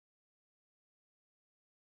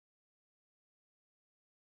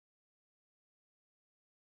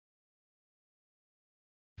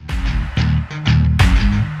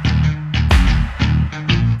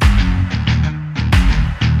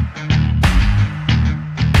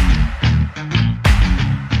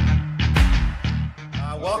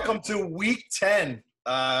welcome to week 10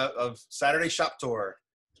 of Saturday Shop Tour.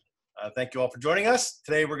 Thank you all for joining us.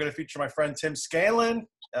 Today we're going to feature my friend Tim Scanlin,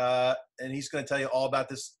 and he's going to tell you all about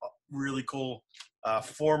this really cool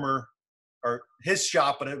his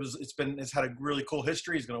shop, but it's had a really cool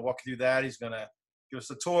history. He's going to walk you through that. He's going to give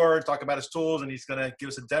us a tour, talk about his tools, and he's going to give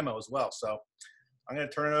us a demo as well. So I'm going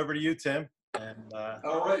to turn it over to you, Tim. And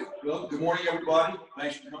all right. Well, good morning, everybody.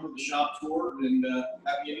 Thanks for coming to the shop tour, and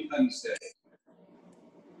happy Independence Day.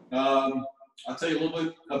 I'll tell you a little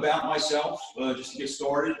bit about myself, just to get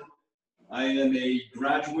started. I am a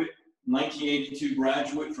graduate, 1982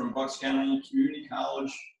 graduate from Bucks County Community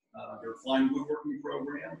College, their fine woodworking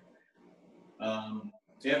program.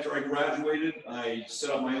 After I graduated, I set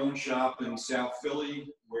up my own shop in South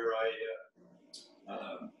Philly, where I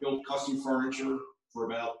built custom furniture for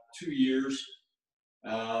about 2 years.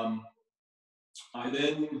 I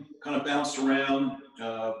then kind of bounced around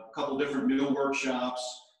a couple different mill workshops,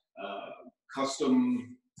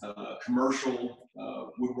 custom commercial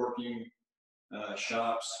woodworking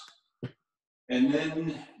shops. And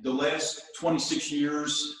then the last 26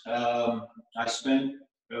 years, I spent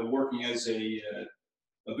working as a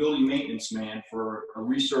building maintenance man for a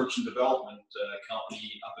research and development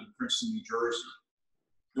company up in Princeton, New Jersey,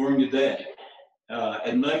 during the day.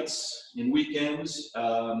 At nights and weekends,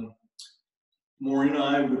 Maureen and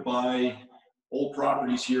I would buy old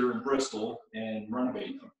properties here in Bristol and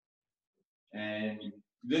renovate them. And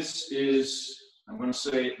this is, I'm going to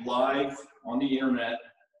say it live on the internet,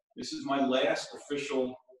 this is my last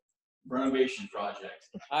official renovation project.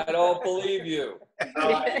 I don't believe you.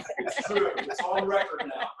 It's true. It's on record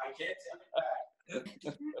now. I can't take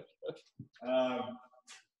it back.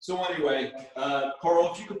 So anyway,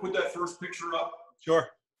 Carl, if you could put that first picture up. Sure.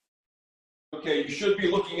 Okay, you should be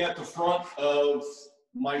looking at the front of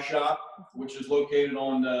my shop, which is located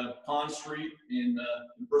on Pond Street in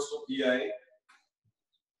Bristol, PA.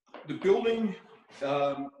 The building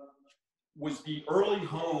was the early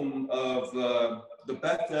home of the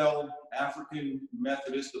Bethel African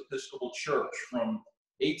Methodist Episcopal Church from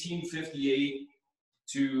 1858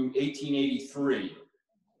 to 1883.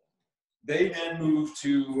 They then moved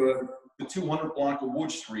to the 200 block of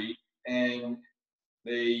Wood Street, and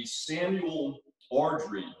Samuel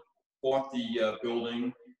Ardrey bought the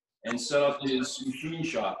building and set up his machine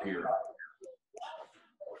shop here.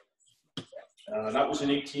 That was in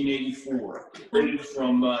 1884. Originally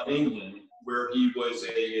from England, where he was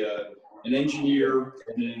an engineer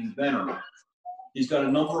and an inventor. He's got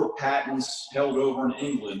a number of patents held over in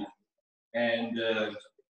England, and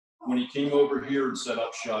when he came over here and set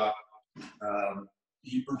up shop,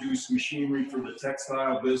 he produced machinery for the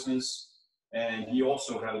textile business, and he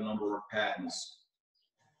also had a number of patents.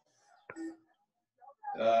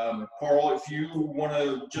 Carl, if you want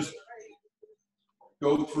to just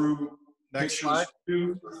go through next pictures slide.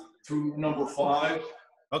 2 through number 5.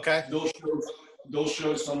 Okay. They'll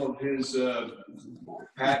show some of his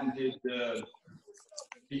patented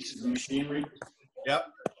pieces of machinery. Yep.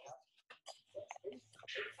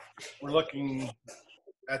 We're looking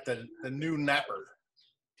at the new napper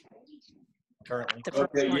currently.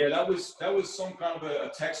 Okay, yeah, that was some kind of a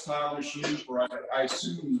textile machine for, I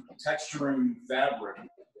assume, texturing fabric.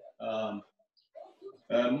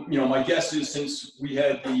 You know, my guess is, since we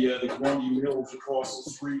had the Grundy Mills across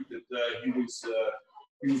the street, that he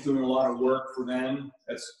was doing a lot of work for them.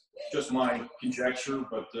 That's just my conjecture,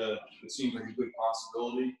 but it seems like a good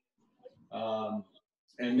possibility.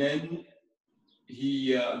 And then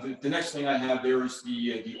the next thing I have there is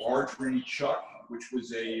the Ardrey chuck, which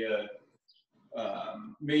was a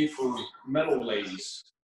made for metal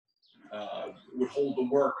lathes. Would hold the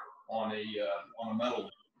work on a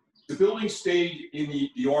metal. The building stayed in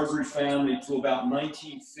the Ardrey family until about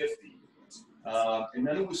 1950, and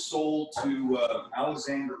then it was sold to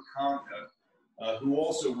Alexander Conca, who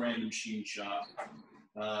also ran the machine shop,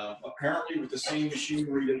 apparently with the same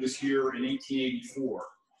machinery that was here in 1884.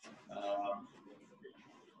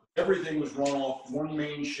 Everything was run off one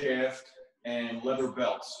main shaft and leather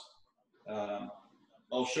belts.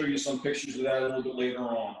 I'll show you some pictures of that a little bit later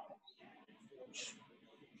on.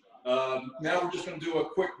 Now we're just going to do a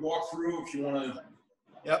quick walkthrough if you want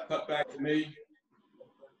to cut back to me.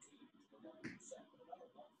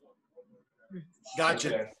 Gotcha.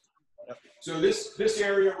 Okay. So this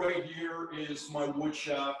area right here is my wood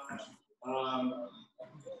shop.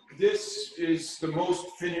 This is the most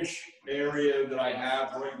finished area that I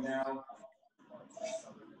have right now.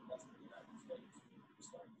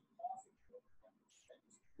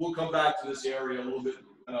 We'll come back to this area a little bit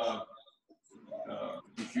in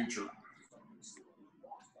the future.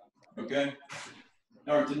 Okay.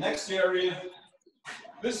 All right, the next area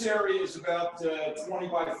This area is about 20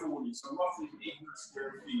 by 40, so roughly 800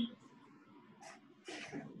 square feet.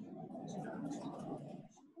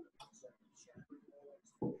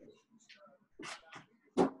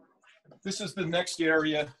 This is the next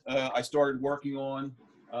area I started working on.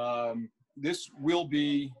 This will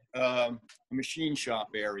be a machine shop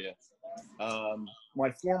area.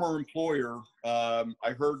 My former employer,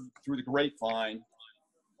 I heard through the grapevine,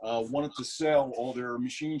 wanted to sell all their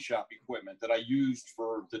machine shop equipment that I used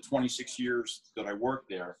for the 26 years that I worked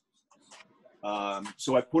there.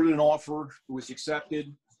 So I put in an offer, it was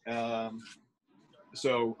accepted.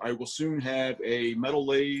 So I will soon have a metal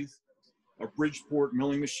lathe, a Bridgeport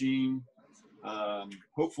milling machine,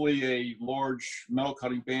 hopefully a large metal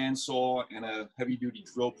cutting bandsaw, and a heavy duty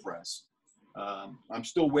drill press. I'm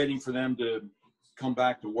still waiting for them to come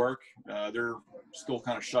back to work. They're still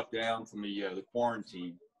kind of shut down from the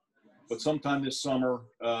quarantine. But sometime this summer,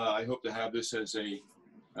 I hope to have this as a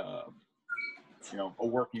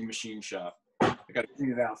working machine shop. I got to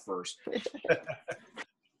clean it out first.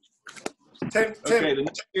 Tim,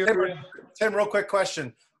 real quick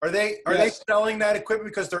question. Are they selling that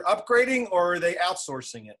equipment because they're upgrading, or are they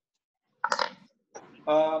outsourcing it?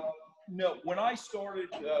 No, when I started,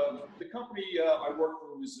 the company I worked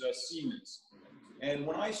for was Siemens. And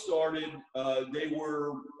when I started, they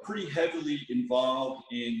were pretty heavily involved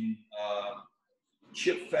in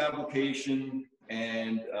chip fabrication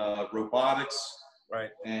and robotics.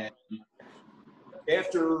 Right. And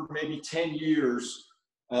after maybe 10 years,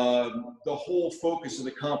 the whole focus of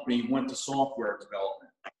the company went to software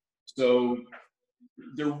development. So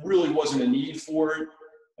there really wasn't a need for it.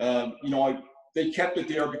 They kept it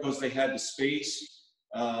there because they had the space,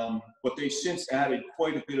 but they've since added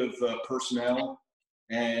quite a bit of personnel,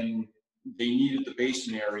 and they needed the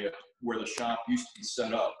basement area where the shop used to be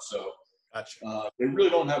set up. So gotcha. They really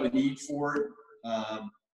don't have a need for it,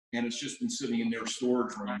 and it's just been sitting in their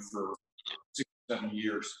storage room for 6 or 7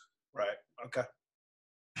 years. Right. Okay.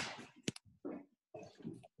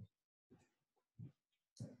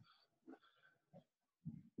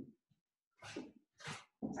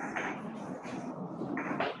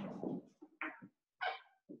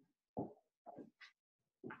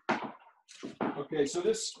 Okay, so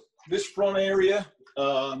this front area,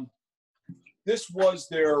 this was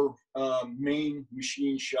their main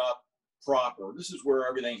machine shop proper. This is where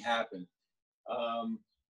everything happened.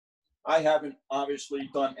 I haven't obviously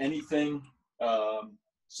done anything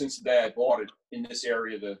since the day I bought it in this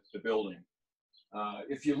area of the building.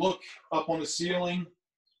 If you look up on the ceiling,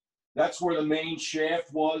 that's where the main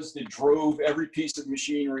shaft was that drove every piece of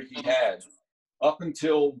machinery he had up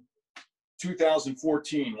until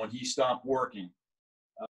 2014 when he stopped working.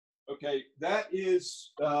 Okay, that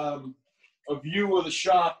is a view of the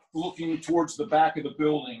shop looking towards the back of the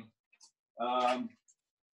building. And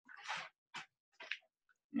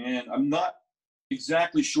I'm not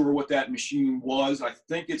exactly sure what that machine was. I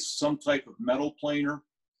think it's some type of metal planer,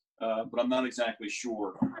 but I'm not exactly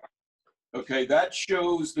sure. Okay, that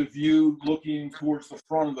shows the view looking towards the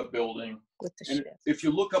front of the building. And if you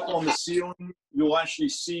look up on the ceiling, you'll actually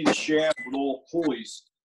see the shaft with all pulleys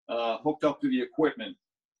hooked up to the equipment.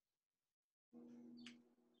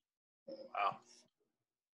 Wow.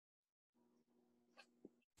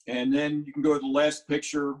 And then you can go to the last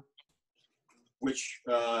picture, which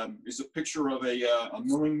is a picture of a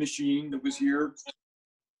milling machine that was here.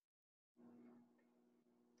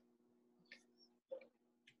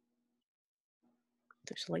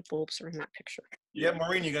 There's light bulbs are in that picture. Yeah,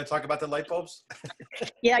 Maureen, you gonna talk about the light bulbs?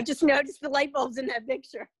 Yeah, I just noticed the light bulbs in that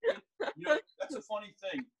picture. That's a funny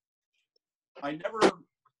thing. I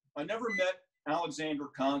never met Alexander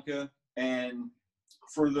Conca, and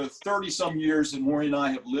for the 30-some years that Maureen and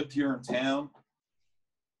I have lived here in town,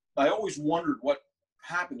 I always wondered what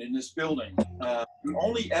happened in this building. The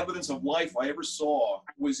only evidence of life I ever saw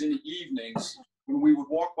was in the evenings when we would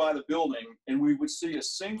walk by the building and we would see a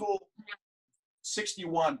single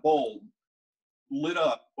 60-watt bulb lit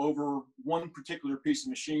up over one particular piece of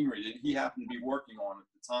machinery that he happened to be working on at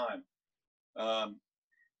the time.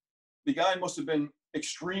 The guy must have been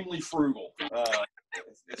extremely frugal.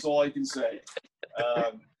 That's all I can say.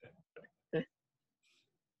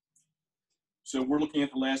 So we're looking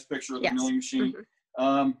at the last picture of the milling machine.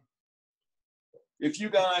 If you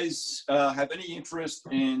guys have any interest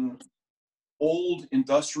in old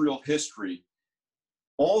industrial history,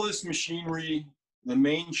 all this machinery, the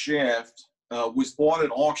main shaft, was bought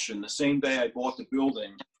at auction the same day I bought the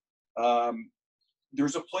building.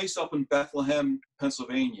 There's a place up in Bethlehem,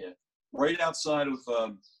 Pennsylvania, right outside of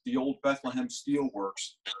the old Bethlehem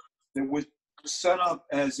Steelworks, that was set up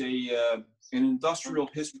as an industrial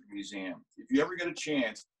history museum. If if you ever get a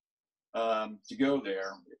chance to go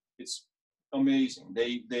there, it's amazing.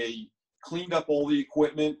 They cleaned up all the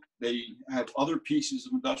equipment. They have other pieces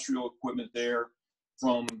of industrial equipment there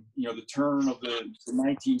from, you know, the turn of the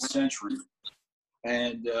 19th century.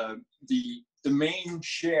 And the main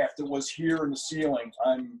shaft that was here in the ceiling,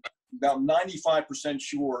 I'm about 95%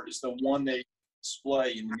 sure is the one they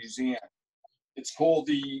display in the museum. It's called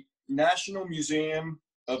the National Museum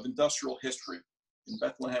of Industrial History in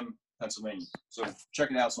Bethlehem, Pennsylvania. So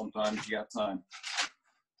check it out sometime if you got time.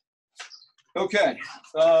 Okay,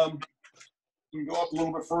 you can go up a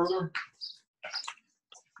little bit further.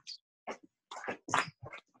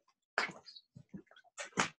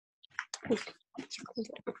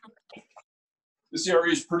 This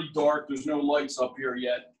area is pretty dark. There's no lights up here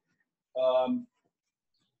yet.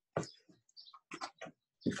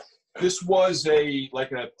 This was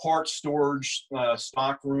like a parts storage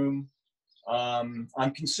stock room.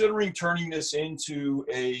 I'm considering turning this into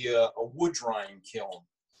a wood drying kiln.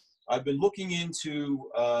 I've been looking into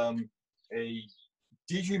a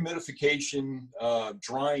dehumidification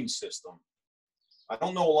drying system. I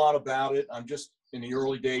don't know a lot about it. I'm just in the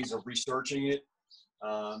early days of researching it.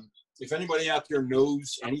 If anybody out there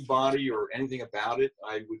knows anybody or anything about it,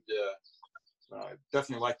 I would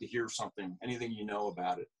definitely like to hear something, anything you know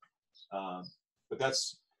about it. But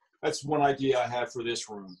that's one idea I have for this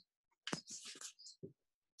room.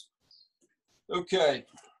 Okay,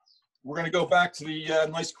 we're going to go back to the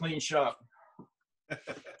nice clean shop.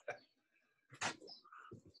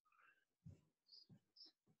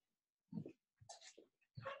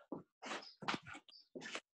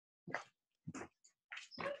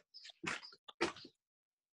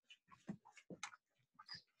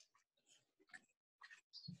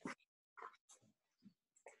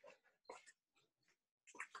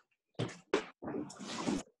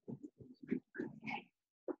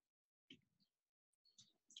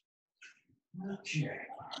 Okay.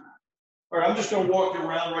 All right, I'm just going to walk you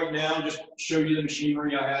around right now and just show you the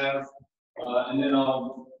machinery I have, and then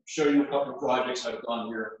I'll show you a couple of projects I've done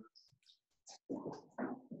here.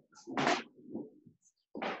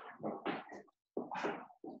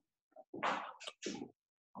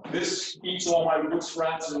 This eats all my wood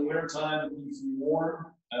scraps in the wintertime. It keeps me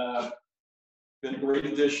warm. Been a great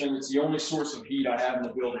addition. It's the only source of heat I have in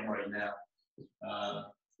the building right now.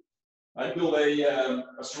 I built a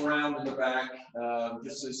surround in the back.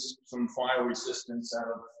 This is some fire resistance out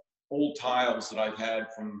of old tiles that I've had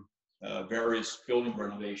from various building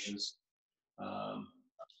renovations.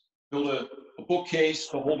 Built a bookcase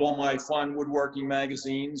to hold all my fine woodworking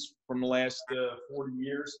magazines from the last 40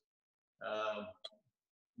 years.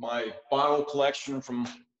 My bottle collection from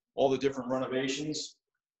all the different renovations.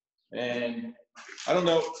 And I don't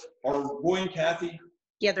know, are Roy and Kathy?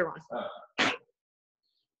 Yeah, they're on.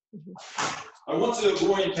 I went to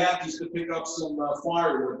Roy and Kathy's to pick up some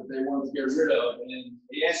firewood that they wanted to get rid of, and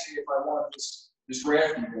they asked me if I wanted this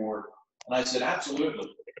rafting board, and I said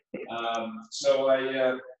absolutely. So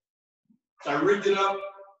I rigged it up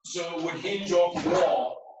so it would hinge off the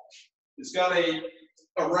wall. It's got a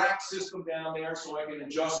rack system down there, so I can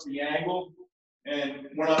adjust the angle, and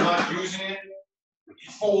when I'm not using it,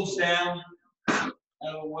 it folds down out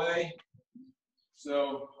of the way.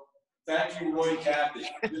 So. Thank you, Roy and Kathy.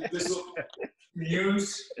 This will be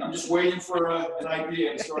used. I'm just waiting for an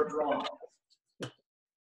idea to start drawing.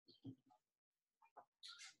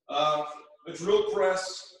 A drill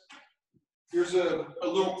press. Here's a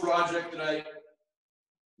little project that I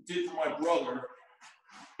did for my brother.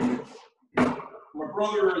 My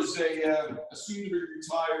brother is a soon-to-be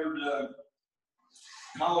retired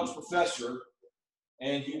college professor,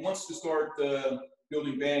 and he wants to start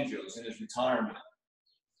building banjos in his retirement.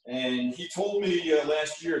 And he told me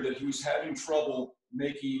last year that he was having trouble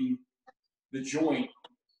making the joint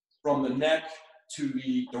from the neck to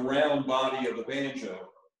the round body of the banjo.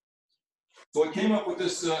 So I came up with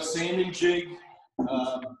this sanding jig.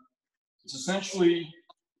 It's essentially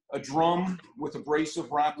a drum with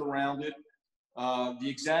abrasive wrapped around it, the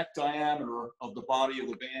exact diameter of the body of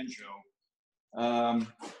the banjo.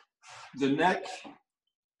 The neck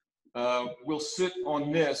will sit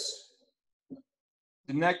on this.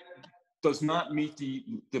 The neck does not meet the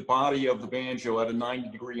body of the banjo at a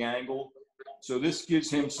 90-degree angle. So this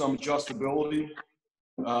gives him some adjustability,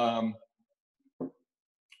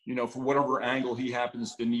 you know, for whatever angle he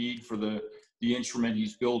happens to need for the instrument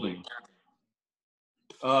he's building.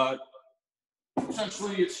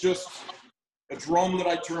 Essentially, it's just a drum that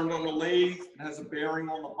I turned on the lathe. It has a bearing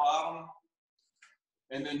on the bottom.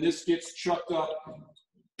 And then this gets chucked up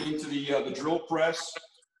into the drill press.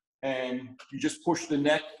 And you just push the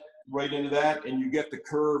neck right into that, and you get the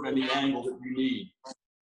curve and the angle that you need.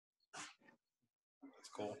 That's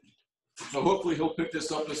cool. So hopefully he'll pick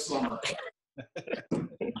this up this summer.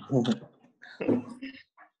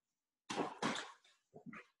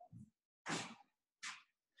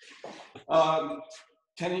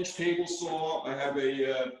 10-inch table saw. I have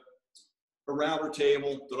a router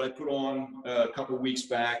table that I put on a couple of weeks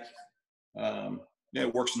back. Yeah,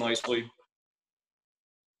 it works nicely.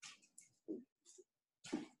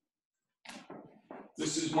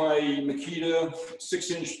 This is my Makita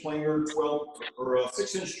 6-inch planer,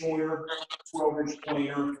 6-inch joiner, 12-inch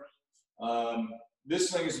planer.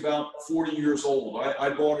 This thing is about 40 years old. I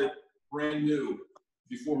bought it brand new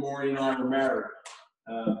before Maureen and I were married.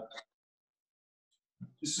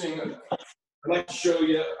 This thing, I'd like to show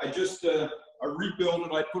you. I rebuilt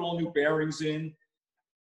it. I put all new bearings in.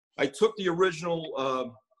 I took the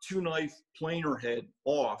original 2-knife planer head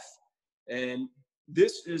off, and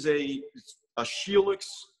this is a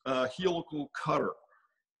Helix helical cutter.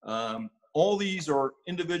 All these are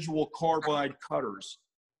individual carbide cutters,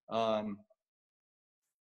 and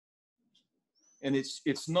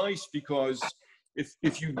it's nice because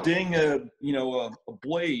if you ding a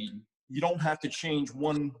blade, you don't have to change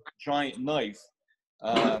one giant knife.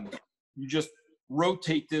 You just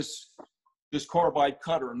rotate this carbide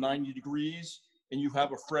cutter 90 degrees, and you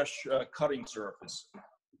have a fresh cutting surface.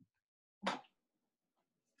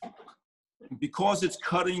 Because it's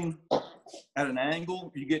cutting at an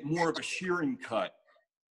angle, you get more of a shearing cut.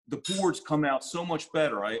 The boards come out so much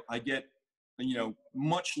better. I get,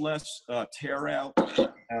 much less tear out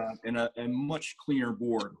and a much cleaner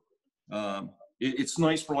board. It's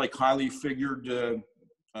nice for like highly figured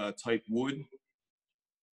type wood.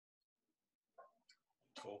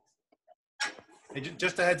 Cool. Hey,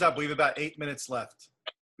 just a heads up, we have about 8 minutes left.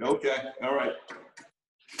 Okay, all right.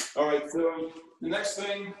 All right, so the next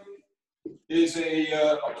thing is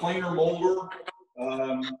a planer molder.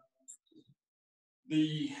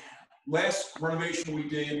 The last renovation we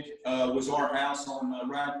did was our house on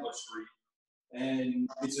Radcliffe Street, and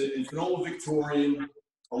it's an old Victorian.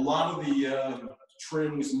 A lot of the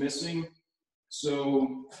trim is missing,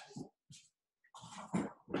 so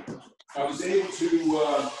I was able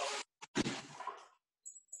to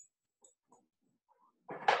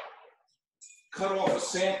cut off a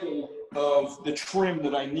sample of the trim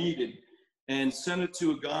that I needed and send it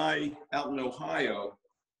to a guy out in Ohio,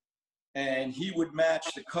 and he would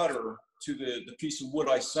match the cutter to the piece of wood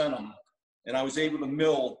I sent him, and I was able to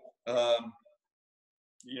mill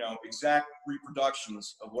exact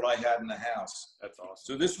reproductions of what I had in the house. That's awesome.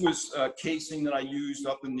 So this was casing that I used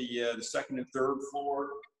up in the second and third floor.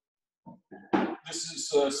 This is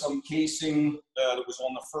some casing that was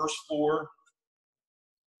on the first floor.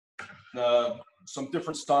 Some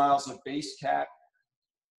different styles of base cap.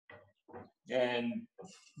 And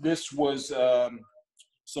this was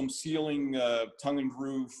some ceiling tongue and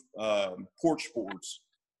groove porch boards.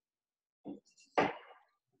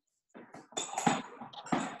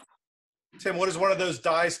 Tim, what does one of those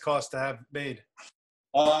dies cost to have made?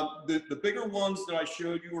 The bigger ones that I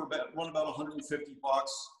showed you run about 150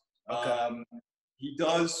 bucks. Okay. He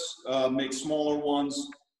does make smaller ones,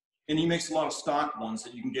 and he makes a lot of stock ones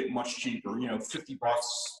that you can get much cheaper. 50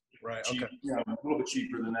 bucks. Right. Cheap, Okay. a little bit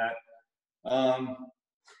cheaper than that.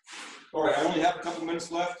 All right, I only have a couple minutes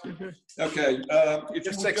left. Okay. If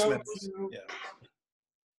Just you would 6 go minutes. to- Yeah.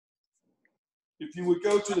 If you would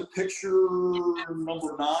go to the picture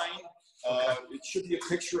number 9, Okay. it should be a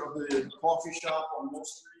picture of the coffee shop on Wall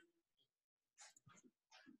Street.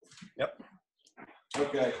 Yep.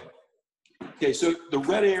 Okay. Okay, so the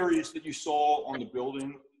red areas that you saw on the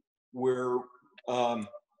building were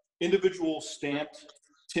individual stamped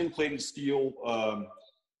tin-plated steel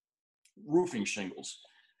roofing shingles.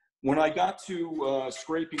 When I got to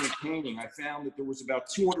scraping and painting, I found that there was about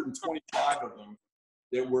 225 of them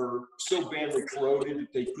that were so badly corroded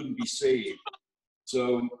that they couldn't be saved.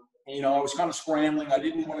 So, I was kind of scrambling. I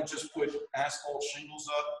didn't want to just put asphalt shingles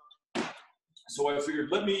up. So I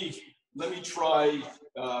figured, let me try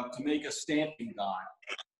to make a stamping die.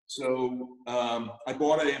 So I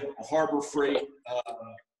bought a Harbor Freight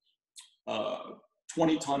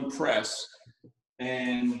 20-ton press,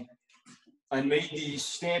 and I made these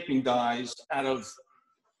stamping dies out of,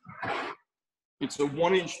 it's a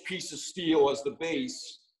 1-inch piece of steel as the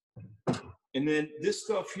base. And then this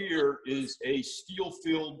stuff here is a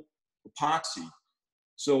steel-filled epoxy.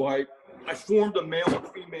 So I formed a male and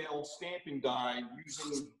female stamping die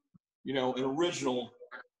using, an original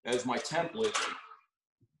as my template.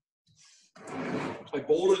 I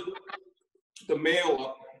bolted the male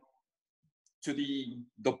up to the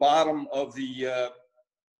bottom of the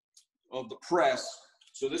of the press.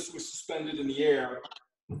 So this was suspended in the air,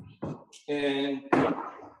 and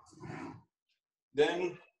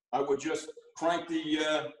then I would just crank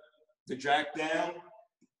the jack down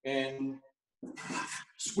and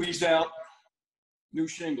squeeze out new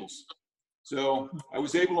shingles. So I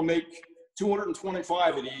was able to make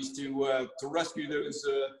 225 of these to rescue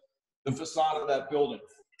the facade of that building.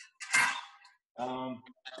 The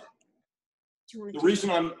reason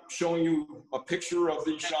I'm showing you a picture of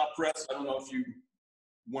the shop press, I don't know if you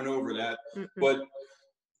went over that, but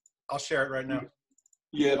I'll share it right now.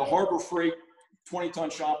 yeah, the Harbor Freight 20-ton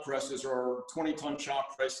shop presses are 20-ton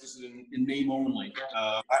shop presses in name only.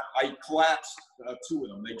 I collapsed 2 of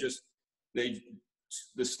them.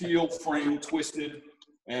 The steel frame twisted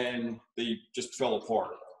and they just fell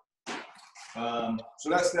apart. So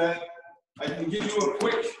that's that. I can give you a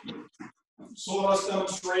quick sawdust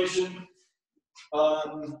demonstration.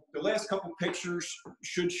 The last couple pictures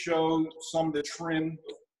should show some of the trim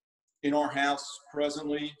in our house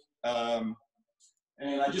presently. And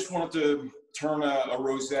I just wanted to turn a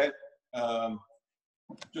rosette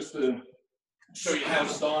just to show you how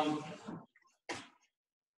it's done.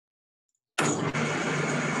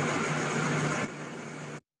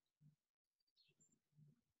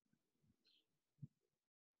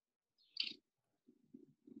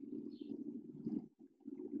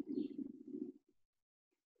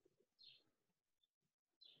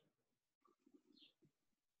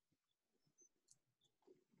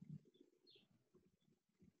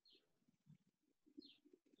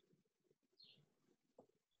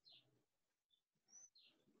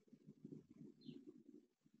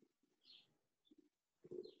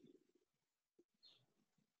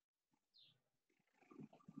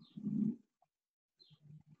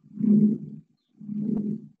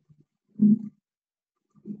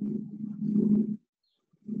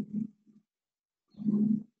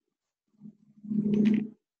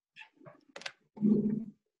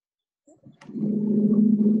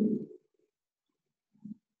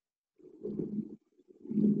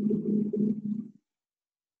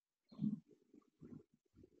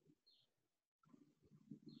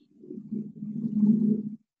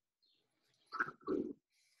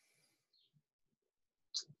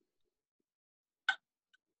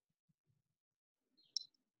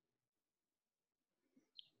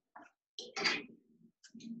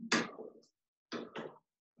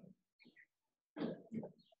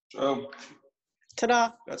 So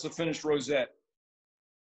Ta-da. that's a finished rosette.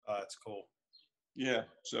 That's cool. Yeah,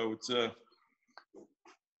 so it's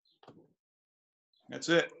that's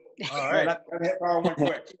it. All right. That half hour went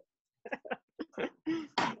quick.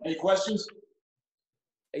 Any questions?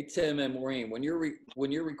 Hey, Tim and Maureen, when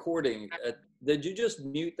you're recording, did you just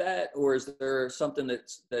mute that, or is there something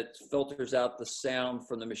that filters out the sound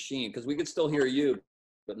from the machine? Because we could still hear you,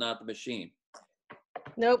 but not the machine.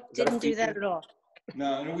 Nope, Is that a didn't do feature? that at all.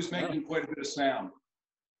 No, and it was making quite a bit of sound.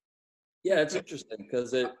 Yeah, it's interesting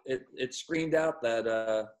because it screamed out that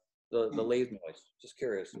the lathe noise. Just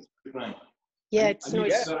curious. Good thing. Yeah, I it's need a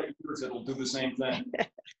noise. set of ears that'll do the same thing.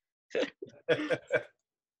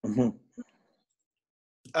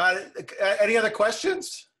 Any other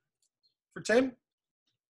questions for Tim?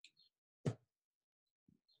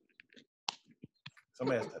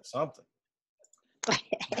 Somebody has to have something.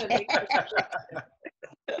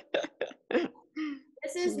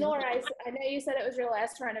 This is Nora. I know you said it was your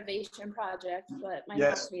last renovation project, but my Yes.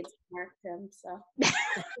 house needs some work, Tim, so.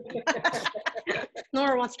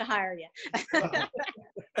 Nora wants to hire you.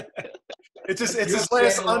 It's his You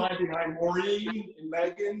last. stand in line behind Maureen and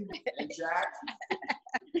Megan and Jack.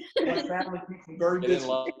 My family keeps them very Get in busy.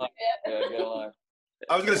 line. Yeah, get in line.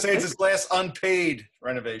 I was going to say it's his last unpaid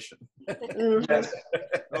renovation. Yes.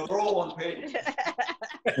 No, they're all unpaid.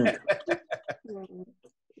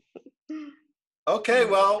 Okay,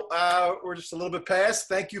 well, we're just a little bit past.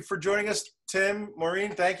 Thank you for joining us, Tim,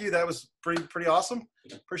 Maureen. Thank you. That was pretty awesome.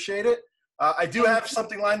 Appreciate it. I do have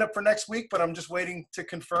something lined up for next week, but I'm just waiting to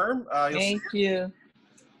confirm. Thank you.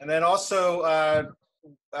 And then also, I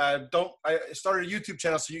started a YouTube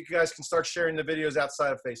channel so you guys can start sharing the videos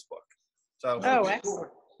outside of Facebook. So Oh, excellent.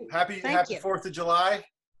 happy Thank you. 4th of July.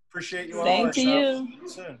 Appreciate you all. Same and, to you. see you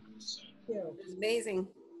soon. Amazing.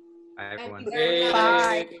 Hi, everyone. Hey,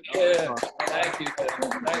 Bye. yeah, thank you.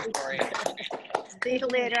 Thanks, Maureen. See you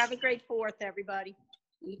later. Have a great 4th, everybody.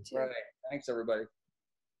 You too. Right. Thanks, everybody.